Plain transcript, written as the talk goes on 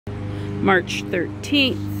March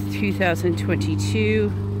 13th,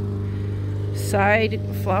 2022. Side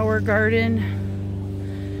flower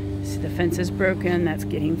garden. See, the fence is broken. That's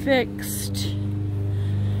getting fixed.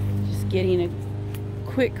 Just getting a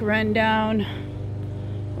quick rundown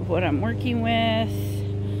of what I'm working with.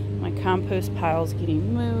 My compost pile's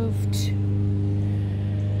getting moved.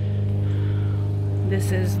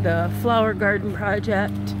 This is the flower garden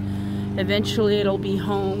project. Eventually it'll be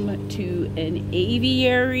home to an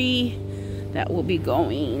aviary that will be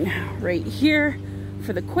going right here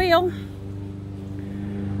for the quail.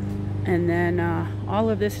 And then all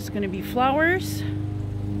of this is going to be flowers.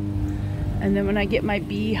 And then when I get my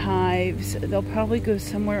beehives, they'll probably go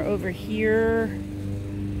somewhere over here.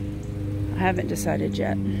 I haven't decided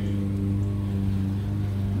yet.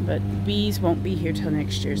 But bees won't be here till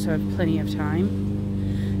next year, so I have plenty of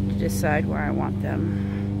time to decide where I want them.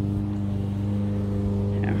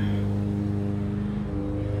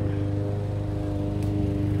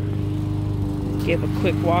 Give a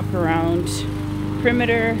quick walk around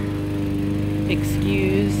perimeter.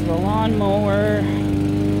 Excuse the lawnmower.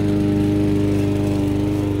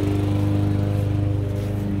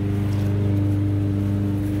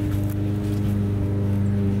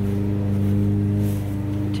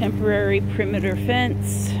 Temporary perimeter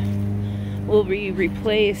fence will be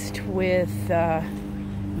replaced with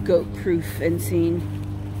goat-proof fencing.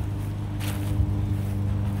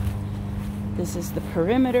 This is the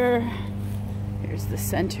perimeter. Here's the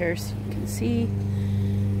center so you can see.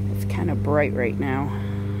 It's kind of bright right now.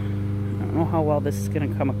 I don't know how well this is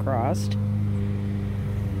going to come across.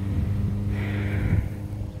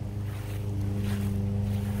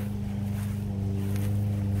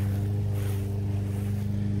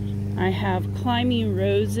 I have climbing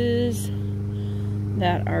roses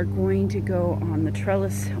that are going to go on the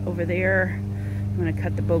trellis over there. I'm going to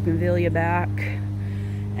cut the bougainvillea back,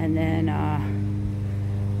 and then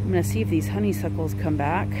I'm going to see if these honeysuckles come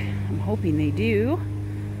back. I'm hoping they do.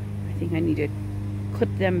 I think I need to clip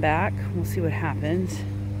them back. We'll see what happens.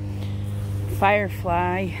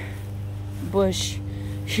 Firefly bush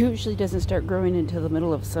usually doesn't start growing until the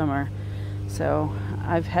middle of summer, so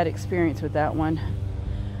I've had experience with that one.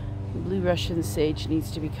 Blue Russian sage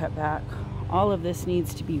needs to be cut back. All of this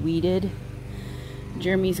needs to be weeded.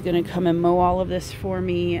 Jeremy's going to come and mow all of this for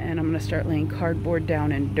me, and I'm going to start laying cardboard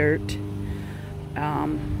down and dirt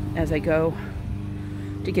as I go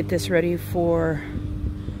to get this ready for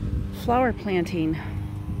flower planting.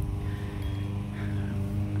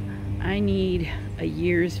 I need a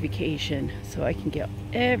year's vacation so I can get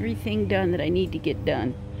everything done that I need to get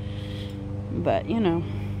done. But, you know,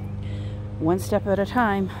 one step at a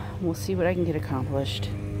time. We'll see what I can get accomplished.